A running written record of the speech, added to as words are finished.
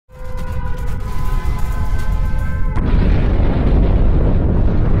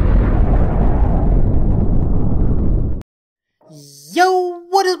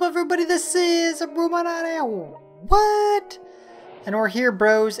what's up, Bruchminati? What? And we're here,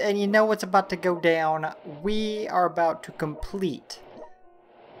 bros, and you know what's about to go down. We are about to complete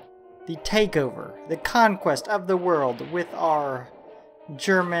the takeover, the conquest of the world with our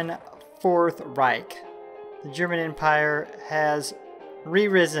German Fourth Reich. The German Empire has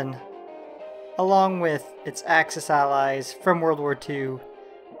re-risen along with its Axis allies from World War II,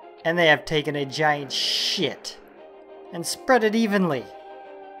 and they have taken a giant shit and spread it evenly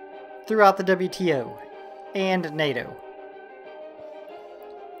throughout the WTO and NATO.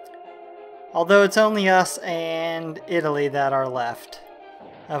 Although it's only us and Italy that are left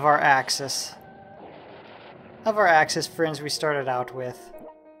of our Axis. Of our Axis friends we started out with.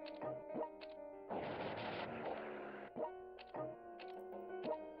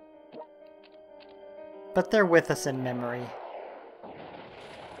 But they're with us in memory.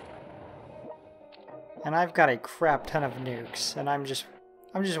 And I've got a crap ton of nukes, and I'm just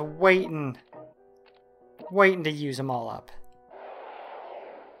waiting to use them all up.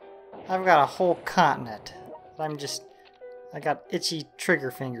 I've got a whole continent that I got itchy trigger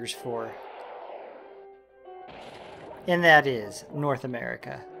fingers for. And that is North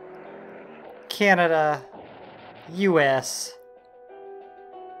America. Canada, US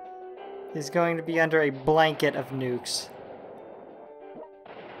is going to be under a blanket of nukes.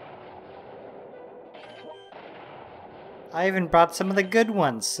 I even brought some of the good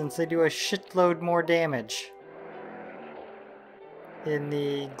ones since they do a shitload more damage in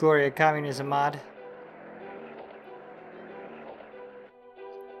the Glory of Communism mod.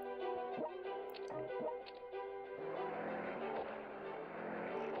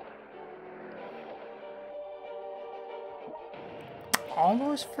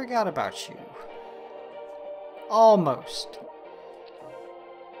 Almost forgot about you. Almost.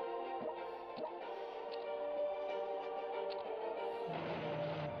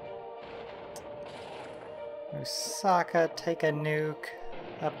 Osaka, take a nuke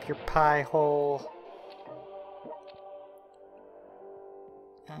up your pie hole.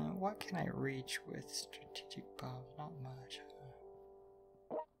 What can I reach with strategic bombs? Not much.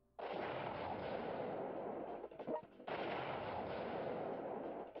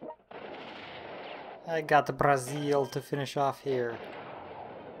 I got the Brazil to finish off here.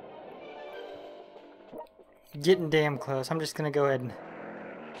 Getting damn close. I'm just gonna go ahead and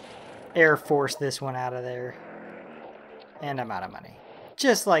Air Force this one out of there. And I'm out of money.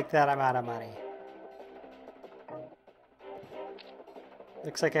 Just like that, I'm out of money.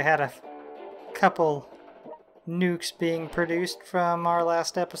 Looks like I had a couple nukes being produced from our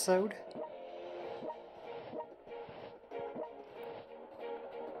last episode.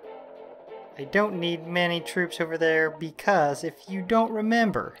 I don't need many troops over there because if you don't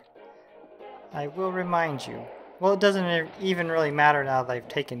remember, I will remind you. Well, it doesn't even really matter now that I've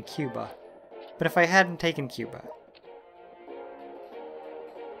taken Cuba. But if I hadn't taken Cuba,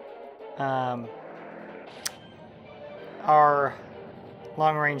 our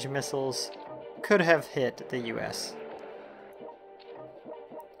long-range missiles could have hit the US.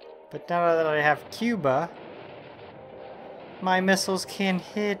 But now that I have Cuba, my missiles can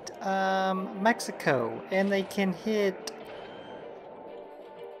hit Mexico, and they can hit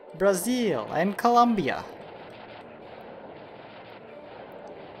Brazil and Colombia.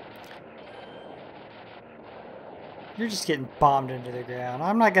 You're just getting bombed into the ground.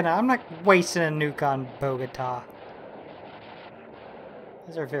 I'm not wasting a nuke on Bogota.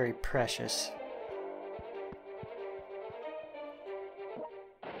 Those are very precious.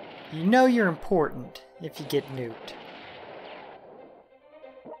 You know you're important if you get nuked.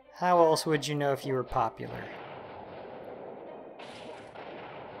 How else would you know if you were popular?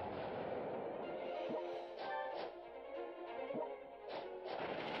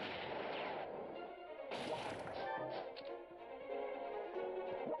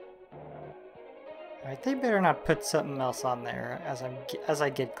 Alright, they better not put something else on there as I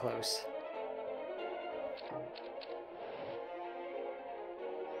get close.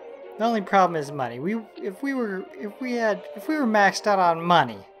 The only problem is money. If we were maxed out on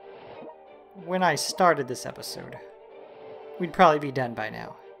money when I started this episode, we'd probably be done by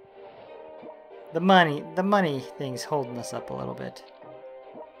now. The money thing's holding us up a little bit.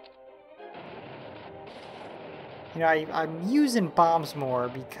 You know, I'm using bombs more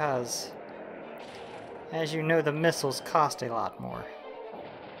because, as you know, the missiles cost a lot more.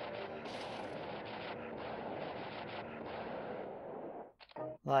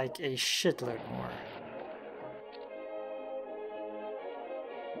 Like a shitload more.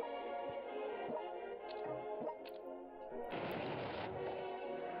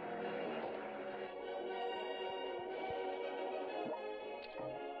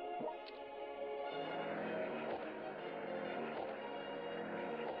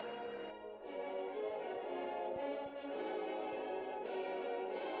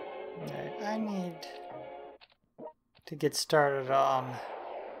 Alright, I need to get started on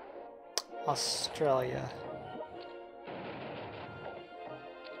Australia.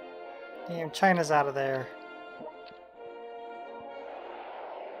 Damn, China's out of there.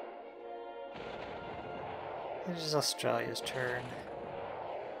 It is Australia's turn.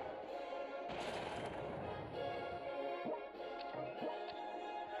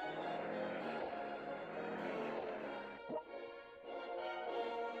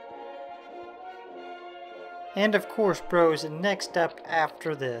 And of course, bros, next up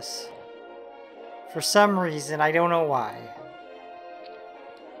after this, for some reason, I don't know why,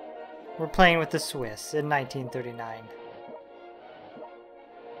 we're playing with the Swiss in 1939.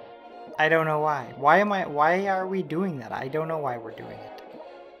 I don't know why. Why are we doing that? I don't know why we're doing it.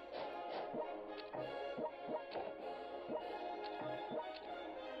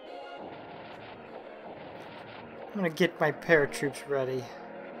 I'm gonna get my paratroops ready,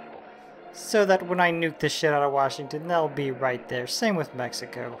 so that when I nuke the shit out of Washington, they'll be right there. Same with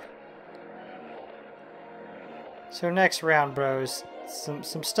Mexico. So next round, bros, some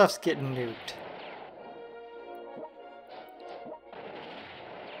stuff's getting nuked.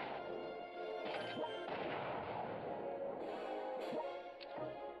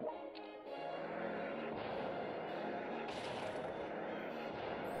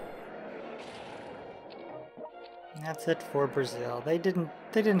 That's it for Brazil. They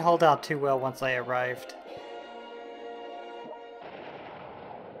didn't hold out too well once I arrived.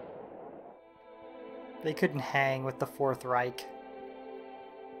 They couldn't hang with the Fourth Reich.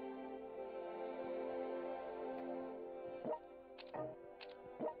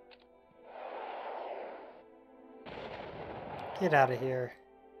 Get out of here.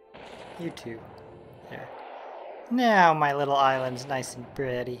 You too. There. Now my little island's nice and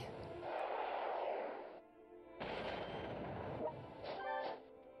pretty.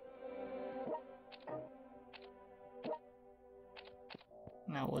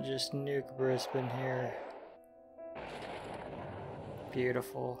 Now we'll just nuke Brisbane here.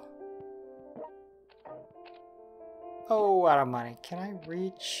 Beautiful. Oh, out of money. Can I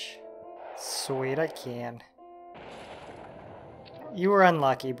reach? Sweet, I can. You were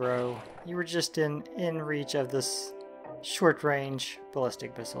unlucky, bro. You were just in reach of this short-range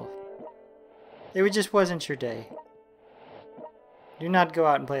ballistic missile. It just wasn't your day. Do not go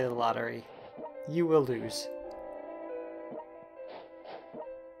out and play the lottery. You will lose.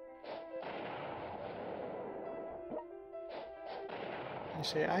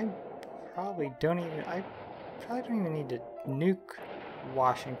 Actually, I probably don't even need to nuke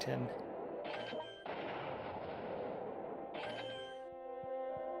Washington.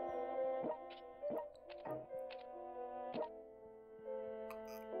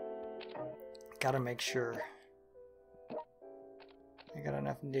 Gotta make sure I got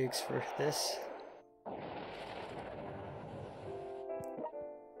enough nukes for this.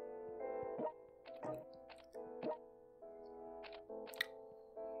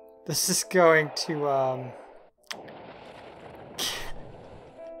 This is going to,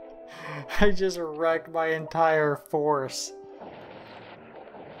 I just wrecked my entire force.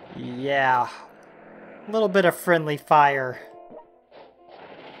 Yeah. A little bit of friendly fire.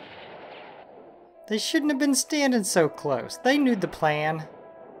 They shouldn't have been standing so close. They knew the plan.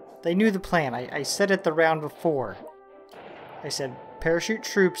 They knew the plan. I said it the round before. I said parachute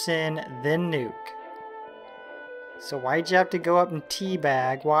troops in, then nuke. So why'd you have to go up and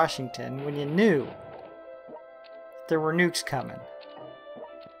teabag Washington when you knew there were nukes coming?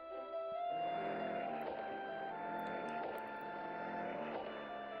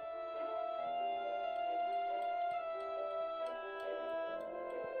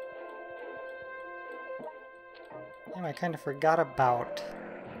 Damn, I kind of forgot about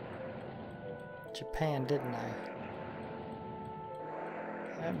Japan, didn't I?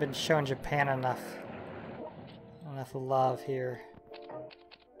 I haven't been showing Japan enough love here.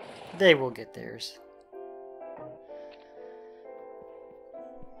 They will get theirs.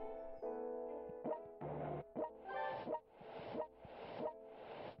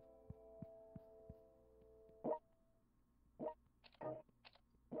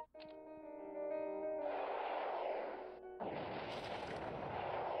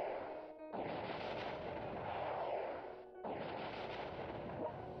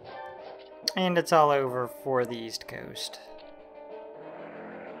 And it's all over for the East Coast.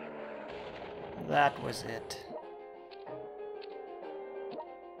 That was it.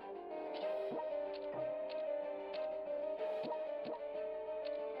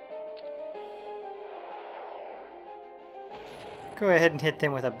 Go ahead and hit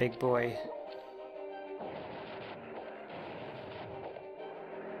them with a big boy.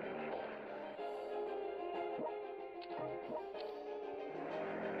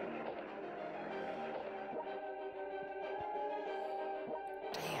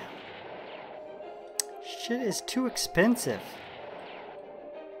 Shit is too expensive.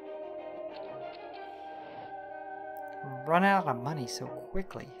 Run out of money so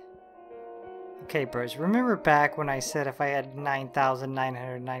quickly. Okay, bros, remember back when I said if I had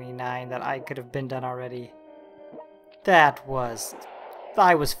 9,999 that I could have been done already? I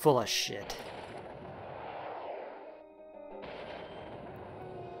was full of shit.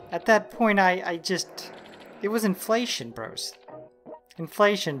 At that point, it was inflation, bros.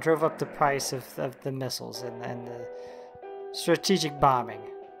 Inflation drove up the price of the missiles and the strategic bombing.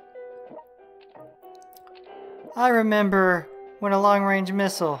 I remember when a long-range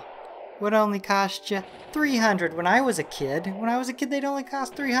missile would only cost you 300 when I was a kid. When I was a kid, they'd only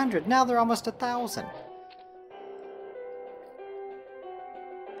cost 300. Now they're almost 1,000.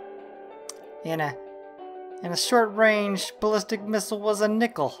 And a short-range ballistic missile was a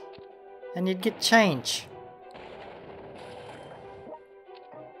nickel, and you'd get change.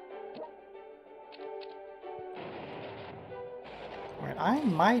 Alright, I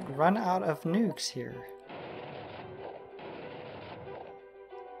might run out of nukes here.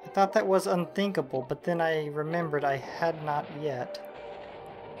 I thought that was unthinkable, but then I remembered I had not yet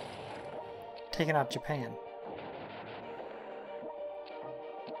taken out Japan.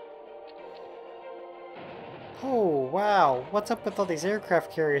 Oh, wow. What's up with all these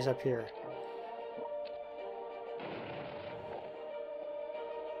aircraft carriers up here?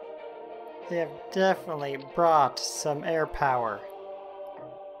 They have definitely brought some air power.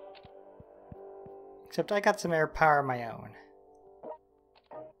 Except I got some air power of my own.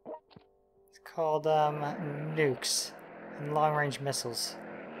 It's called, nukes and long-range missiles.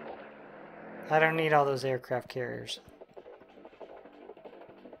 I don't need all those aircraft carriers.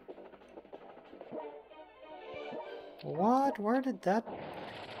 What? Where did the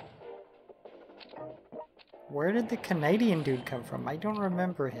Canadian dude come from? I don't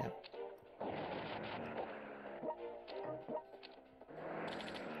remember him.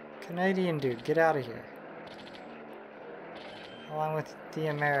 Canadian dude, get out of here. Along with the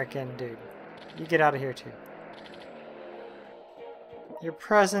American dude. You get out of here too. Your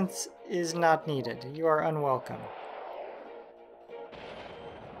presence is not needed. You are unwelcome.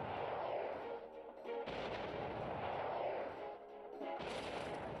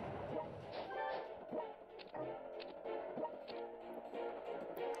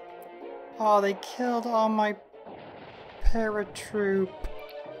 Oh, they killed all my paratroop.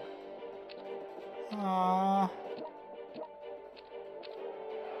 Aww.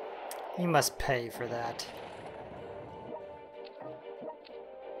 You must pay for that.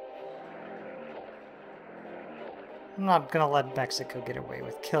 I'm not gonna let Mexico get away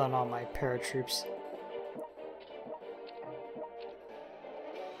with killing all my paratroops.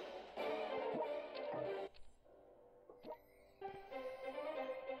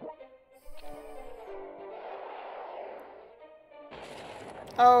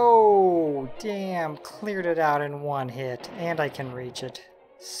 Oh, damn, cleared it out in one hit, and I can reach it.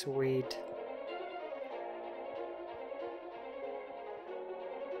 Sweet.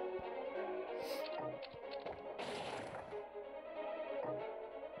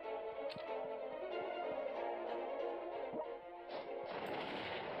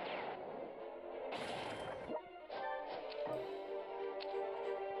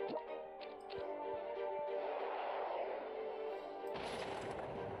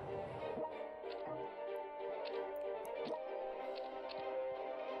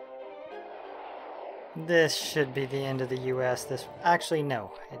 This should be the end of the US. Actually,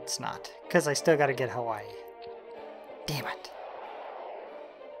 no, it's not. Because I still gotta get Hawaii. Damn it.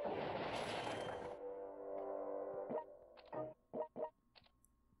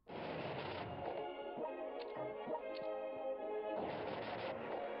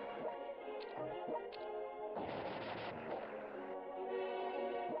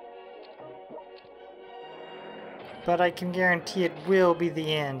 But I can guarantee it will be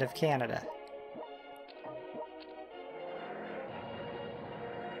the end of Canada.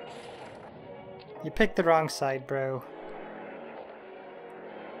 You picked the wrong side, bro.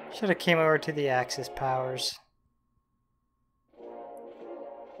 Should have came over to the Axis powers.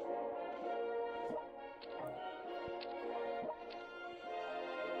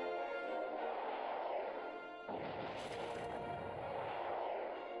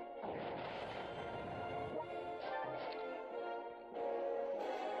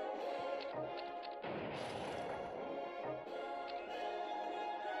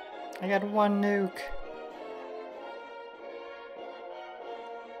 I got one nuke.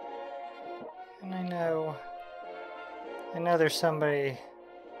 And I know there's somebody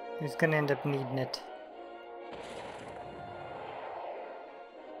who's gonna end up needing it.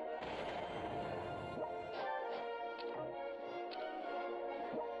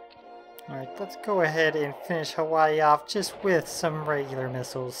 Alright, let's go ahead and finish Hawaii off just with some regular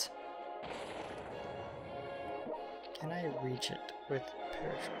missiles. Can I reach it with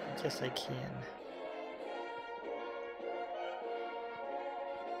parachute? Yes, I can.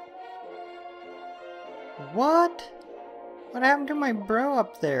 What? What happened to my bro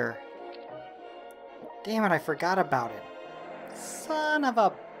up there? Damn it, I forgot about it. Son of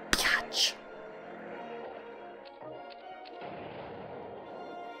a bitch.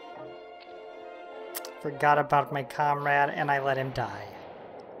 Forgot about my comrade and I let him die.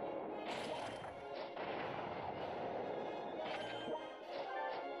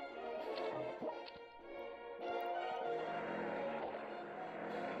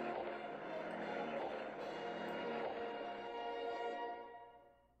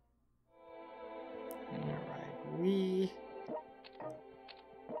 We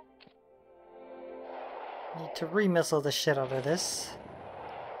need to remissile the shit out of this.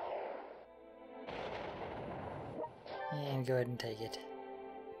 And go ahead and take it.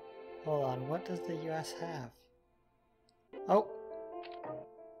 Hold on, what does the US have? Oh!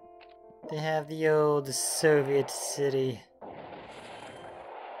 They have the old Soviet city.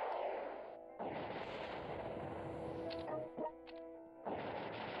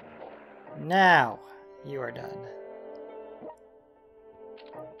 Now! You are done.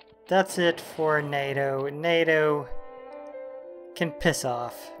 That's it for NATO. NATO can piss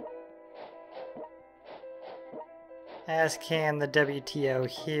off. As can the WTO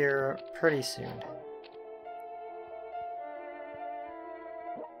here pretty soon.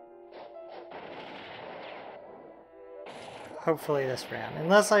 Hopefully this round.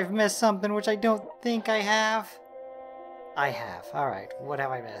 Unless I've missed something, which I don't think I have. I have. Alright, what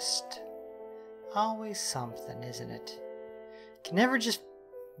have I missed? Always something, isn't it? Can never just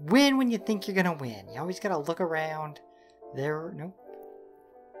win when you think you're gonna win. You always gotta look around. There, nope.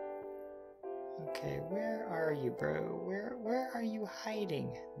 Okay, where are you, bro? Where are you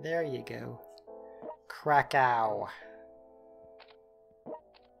hiding? There you go. Krakow.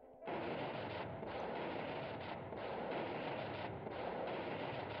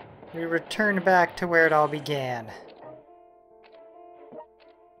 We return back to where it all began.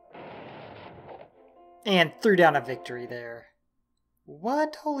 And threw down a victory there.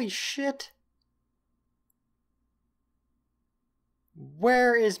 What? Holy shit.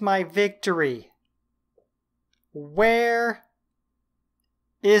 Where is my victory? Where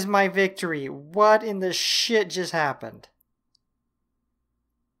is my victory? What in the shit just happened?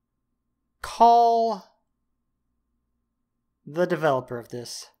 Call the developer of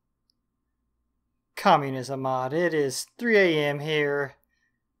this. Communism mod. It is 3 a.m. here.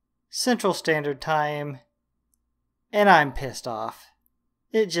 Central Standard Time. And I'm pissed off.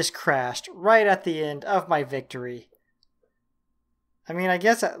 It just crashed right at the end of my victory. I mean, I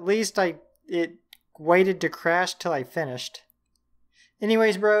guess at least it waited to crash till I finished.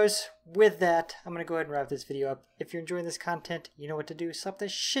 Anyways, bros, with that, I'm going to go ahead and wrap this video up. If you're enjoying this content, you know what to do. Slap the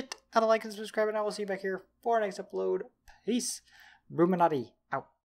shit out of like and subscribe, and I will see you back here for our next upload. Peace. Bruchminati.